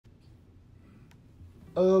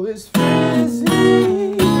Oh, it's fantasy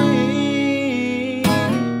free.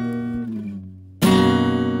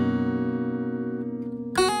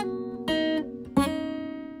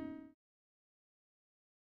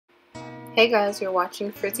 Hey guys, you're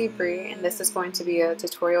watching Frizzy Bree, and this is going to be a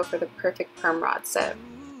tutorial for the perfect perm rod set.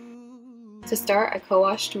 To start, I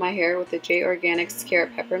co-washed my hair with the J Organics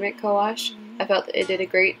Carrot Peppermint Co-Wash. I felt that it did a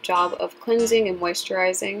great job of cleansing and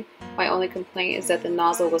moisturizing. My only complaint is that the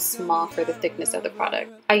nozzle was small for the thickness of the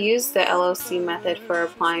product. I used the LOC method for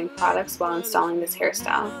applying products while installing this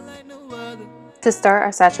hairstyle. To start,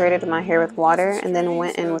 I saturated my hair with water and then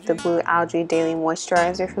went in with the Blue Algae Daily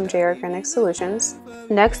Moisturizer from J Organic Solutions.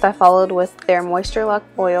 Next, I followed with their Moisture Lock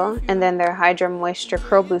Oil and then their Hydra Moisture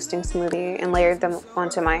Curl Boosting Smoothie and layered them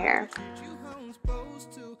onto my hair.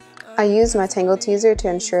 I used my Tangle Teaser to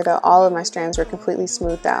ensure that all of my strands were completely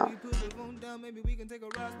smoothed out.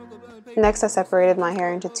 Next, I separated my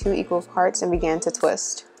hair into 2 equal parts and began to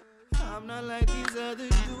twist.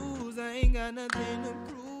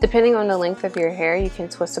 Depending on the length of your hair, you can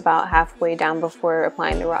twist about halfway down before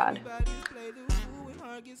applying the rod.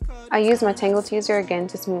 I used my Tangle Teaser again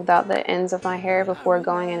to smooth out the ends of my hair before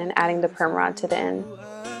going in and adding the perm rod to the end.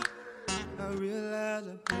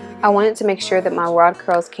 I wanted to make sure that my rod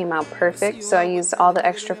curls came out perfect, so I used all the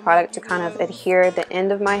extra product to kind of adhere the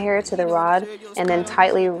end of my hair to the rod and then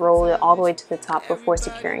tightly roll it all the way to the top before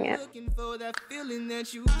securing it.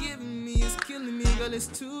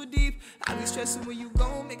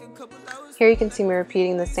 Here you can see me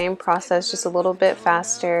repeating the same process just a little bit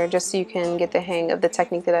faster, just so you can get the hang of the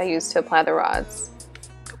technique that I used to apply the rods.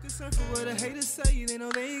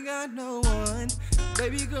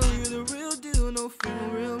 Baby girl, you're the real deal, no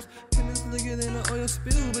film reels. And it's slicker than an oil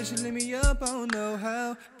spill, but you lit me up, I don't know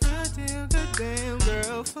how. Goddamn,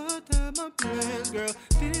 girl, fucked up my plans, girl.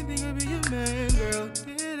 Didn't think I'd be your man, girl.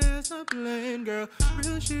 Dead ass not playing, girl.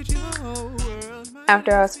 Real shit, you my whole world.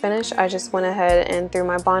 After I was finished, I just went ahead and threw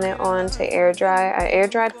my bonnet on to air dry. I air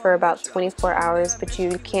dried for about 24 hours, but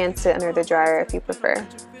you can sit under the dryer if you prefer.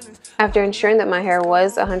 After ensuring that my hair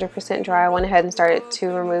was 100% dry, I went ahead and started to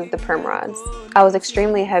remove the perm rods. I was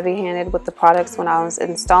extremely heavy-handed with the products when I was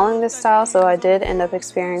installing this style, so I did end up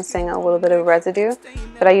experiencing a little bit of residue,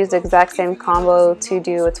 but I used the exact same combo to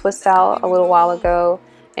do a twist out a little while ago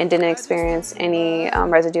and didn't experience any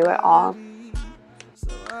residue at all.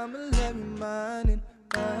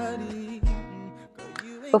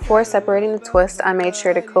 Before separating the twist, I made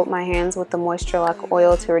sure to coat my hands with the Moisture Lock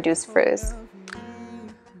oil to reduce frizz.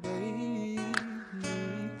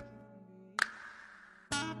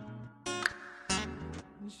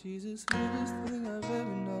 She's the sweetest thing I've ever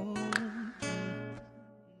known.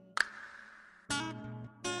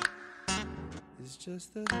 It's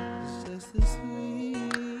just the sweetest thing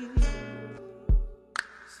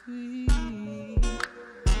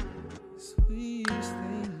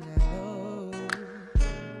I know.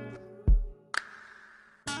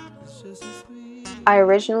 It's just the sweet. I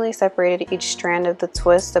originally separated each strand of the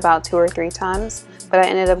twist about 2 or 3 times, but I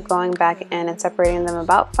ended up going back in and separating them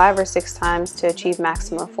about 5 or 6 times to achieve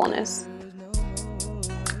maximum fullness.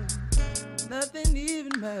 Nothing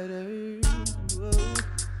even matters.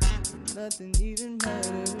 Nothing even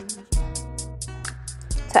matters.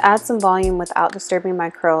 To add some volume without disturbing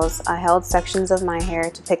my curls, I held sections of my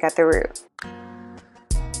hair to pick at the root.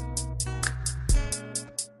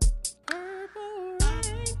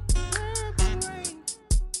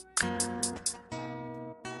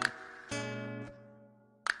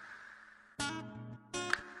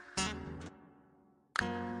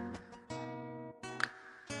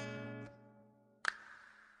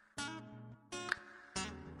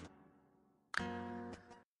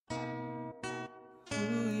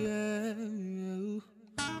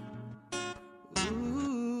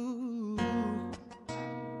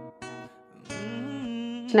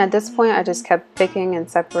 And at this point, I just kept picking and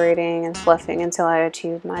separating and fluffing until I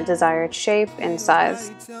achieved my desired shape and size.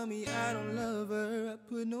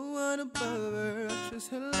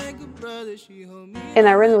 And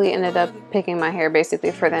I really ended up picking my hair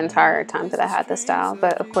basically for the entire time that I had this style,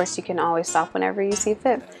 but of course you can always stop whenever you see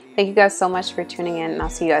fit. Thank you guys so much for tuning in, and I'll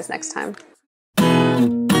see you guys next time.